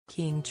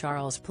King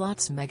Charles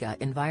plots mega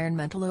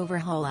environmental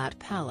overhaul at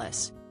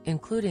Palace,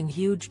 including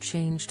huge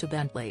change to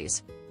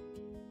Bentleys.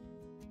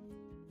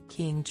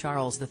 King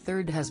Charles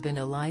III has been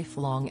a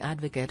lifelong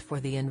advocate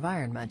for the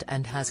environment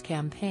and has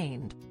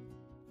campaigned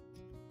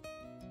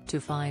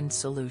to find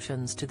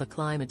solutions to the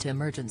climate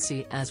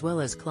emergency as well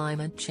as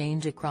climate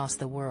change across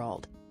the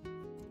world.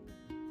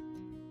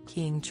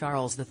 King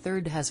Charles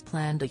III has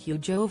planned a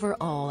huge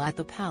overhaul at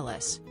the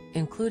palace,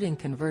 including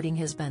converting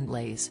his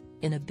Bentleys,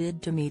 in a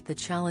bid to meet the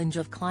challenge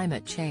of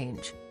climate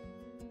change.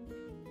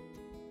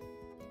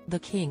 The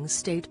King's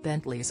State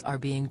Bentleys are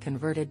being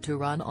converted to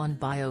run on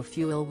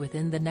biofuel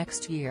within the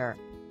next year.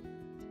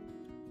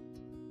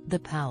 The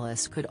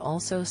palace could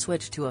also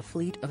switch to a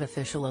fleet of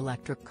official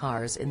electric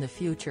cars in the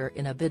future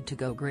in a bid to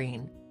go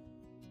green.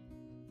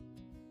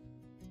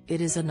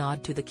 It is a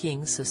nod to the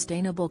King's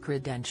sustainable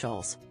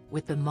credentials,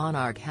 with the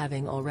monarch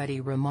having already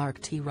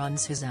remarked he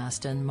runs his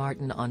Aston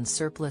Martin on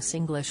surplus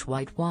English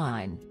white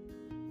wine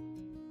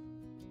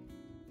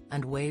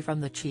and away from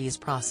the cheese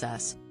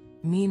process.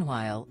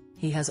 Meanwhile,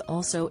 he has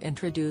also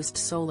introduced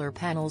solar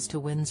panels to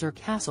Windsor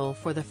Castle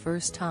for the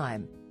first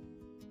time.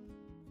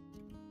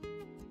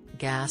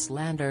 Gas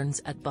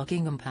lanterns at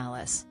Buckingham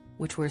Palace,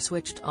 which were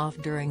switched off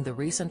during the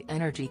recent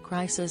energy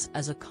crisis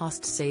as a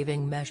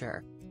cost-saving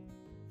measure,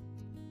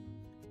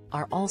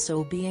 are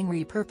also being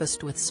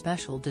repurposed with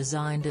special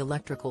designed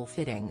electrical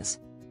fittings.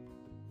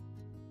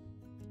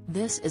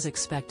 This is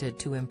expected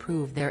to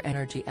improve their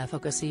energy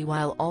efficacy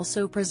while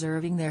also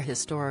preserving their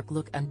historic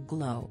look and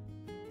glow.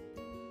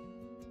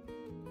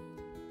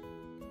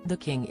 The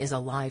King is a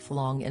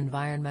lifelong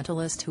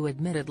environmentalist who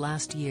admitted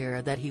last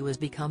year that he was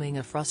becoming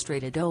a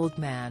frustrated old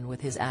man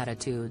with his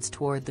attitudes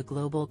toward the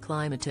global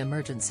climate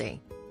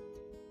emergency.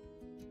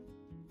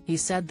 He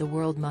said the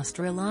world must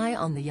rely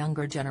on the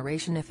younger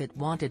generation if it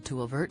wanted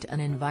to avert an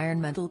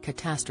environmental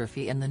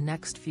catastrophe in the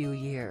next few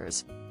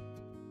years.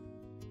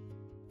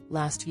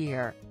 Last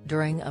year,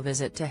 during a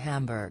visit to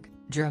Hamburg,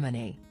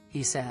 Germany,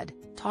 he said,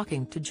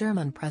 talking to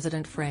German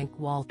President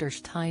Frank-Walter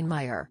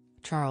Steinmeier,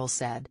 Charles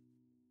said,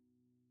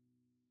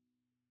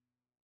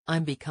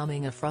 "I'm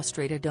becoming a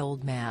frustrated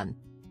old man.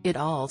 It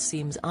all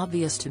seems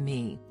obvious to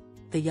me.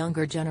 The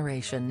younger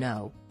generation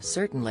know,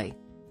 certainly."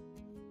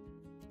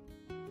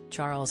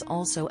 Charles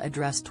also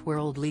addressed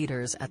world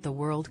leaders at the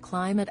World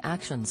Climate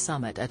Action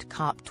Summit at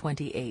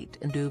COP28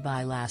 in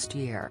Dubai last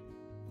year.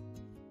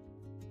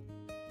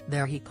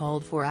 There he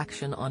called for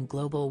action on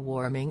global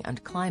warming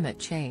and climate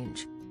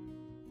change.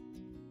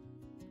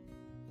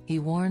 He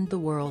warned the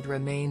world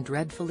remained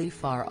dreadfully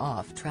far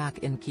off track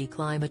in key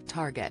climate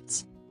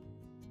targets.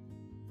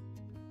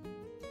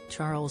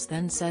 Charles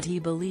then said he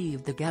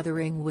believed the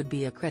gathering would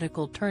be a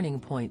critical turning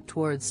point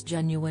towards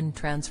genuine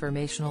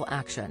transformational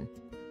action.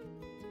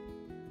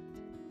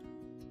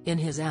 In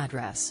his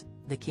address,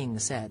 the King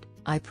said,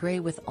 "I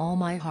pray with all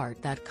my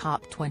heart that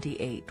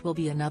COP28 will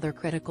be another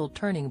critical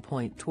turning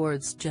point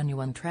towards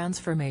genuine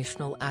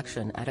transformational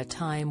action at a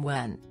time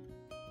when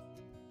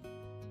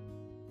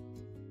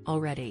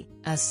already,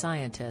 as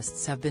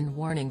scientists have been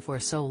warning for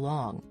so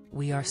long,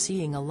 we are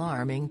seeing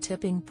alarming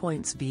tipping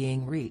points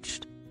being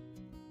reached."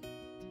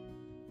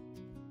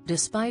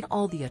 Despite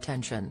all the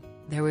attention,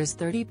 there is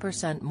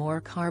 30%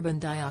 more carbon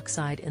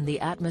dioxide in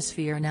the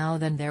atmosphere now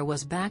than there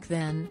was back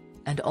then,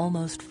 and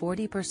almost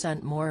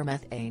 40% more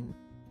methane.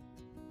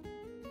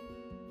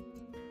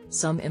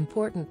 Some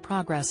important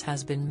progress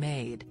has been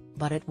made,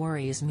 but it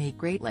worries me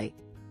greatly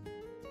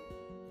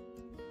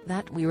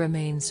that we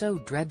remain so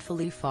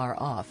dreadfully far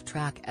off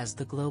track as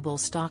the Global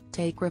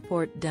Stocktake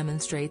report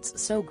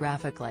demonstrates so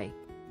graphically.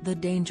 The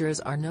dangers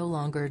are no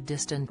longer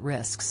distant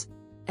risks.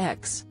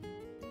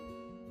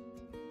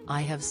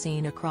 I have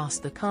seen across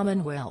the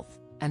Commonwealth,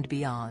 and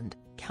beyond,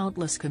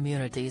 countless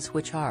communities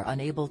which are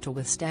unable to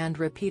withstand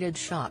repeated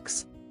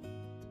shocks,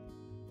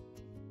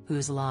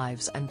 whose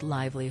lives and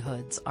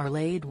livelihoods are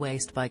laid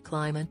waste by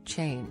climate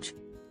change.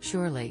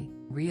 Surely,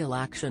 real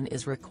action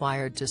is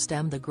required to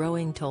stem the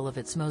growing toll of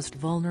its most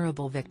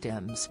vulnerable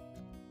victims.